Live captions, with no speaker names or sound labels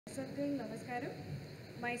Sadhguru, Namaskaram.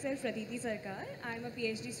 Myself Pratiti Sarkar. I'm a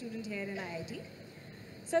PhD student here in IIT.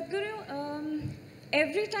 Sadhguru,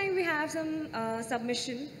 every time we have some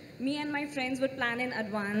submission, me and my friends would plan in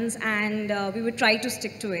advance and we would try to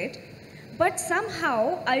stick to it. But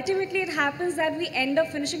somehow, ultimately, it happens that we end up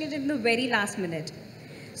finishing it in the very last minute.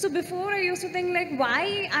 So before I used to think like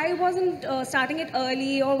why I wasn't starting it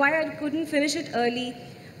early or why I couldn't finish it early.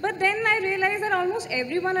 But then I realized that almost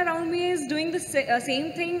everyone around me is doing the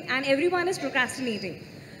same thing and everyone is procrastinating.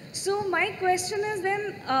 So my question is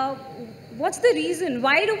then, what's the reason?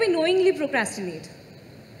 Why do we knowingly procrastinate?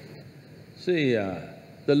 See,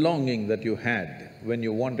 the longing that you had when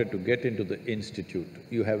you wanted to get into the institute,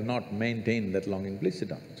 you have not maintained that longing. Please sit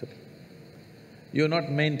down, it's okay. You have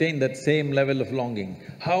not maintained that same level of longing.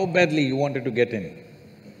 How badly you wanted to get in.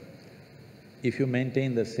 If you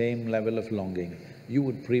maintain the same level of longing, you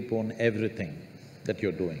would prepone everything that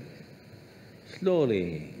you're doing.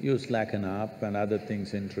 Slowly, you slacken up and other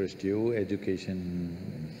things interest you,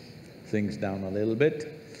 education sinks down a little bit.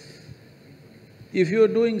 If you're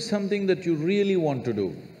doing something that you really want to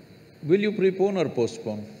do, will you prepone or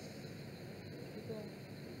postpone?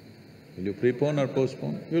 Will you prepone or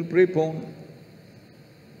postpone? You'll prepone.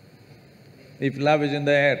 If love is in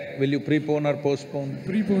the air, will you prepone or postpone?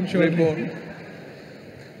 Prepone, surely. Prepone.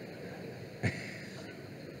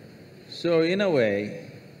 So in a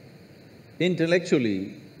way,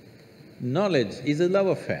 intellectually, knowledge is a love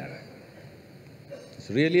affair.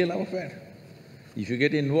 It's really a love affair. If you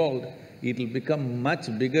get involved, it'll become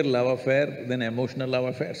much bigger love affair than emotional love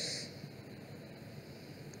affairs.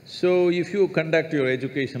 So if you conduct your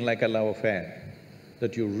education like a love affair,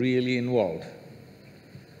 that you're really involved,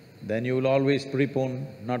 then you will always prepone,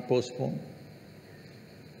 not postpone.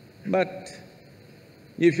 But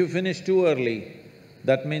if you finish too early,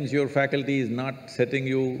 that means your faculty is not setting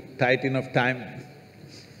you tight enough time.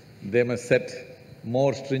 They must set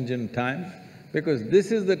more stringent time, because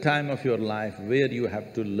this is the time of your life where you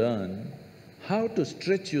have to learn how to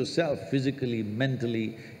stretch yourself physically,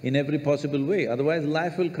 mentally, in every possible way. Otherwise,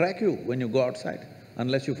 life will crack you when you go outside,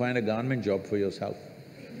 unless you find a government job for yourself.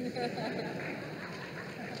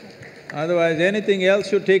 Otherwise, anything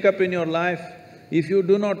else you take up in your life, if you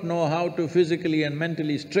do not know how to physically and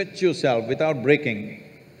mentally stretch yourself without breaking,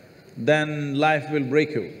 then life will break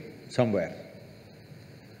you somewhere.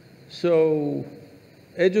 So,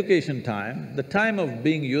 education time, the time of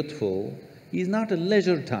being youthful is not a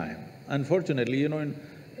leisure time. Unfortunately,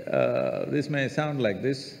 this may sound like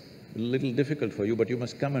this, a little difficult for you, but you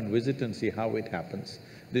must come and visit and see how it happens.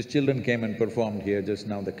 These children came and performed here just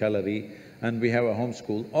now, the Kalari, and we have a home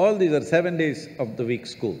school. All these are 7 days of the week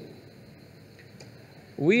school.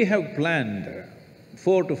 We have planned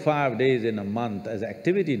 4 to 5 days in a month as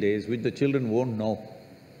activity days which the children won't know.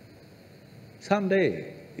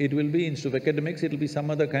 Someday, it will be instead of academics, it'll be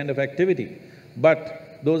some other kind of activity.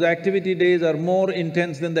 But those activity days are more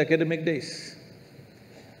intense than the academic days.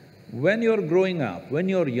 When you're growing up, when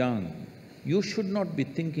you're young, you should not be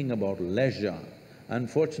thinking about leisure.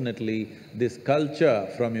 Unfortunately, this culture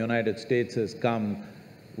from United States has come,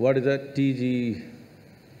 what is that, TGF?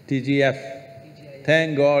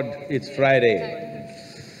 Thank God it's Friday.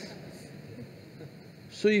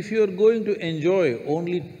 So if you're going to enjoy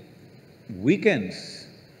only weekends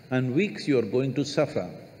and weeks, you're going to suffer.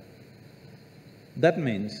 That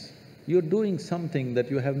means you're doing something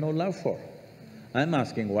that you have no love for. I'm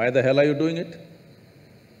asking, why the hell are you doing it?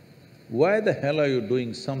 Why the hell are you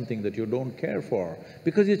doing something that you don't care for?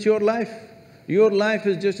 Because it's your life. Your life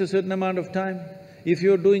is just a certain amount of time. If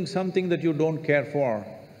you're doing something that you don't care for,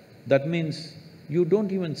 that means you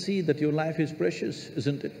don't even see that your life is precious,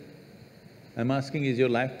 isn't it? I'm asking, is your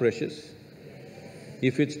life precious?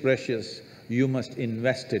 If it's precious, you must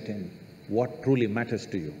invest it in what truly matters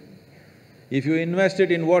to you. If you invest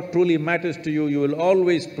it in what truly matters to you, you will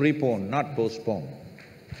always prepone, not postpone.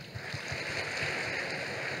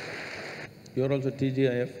 You're also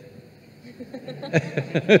TGIF?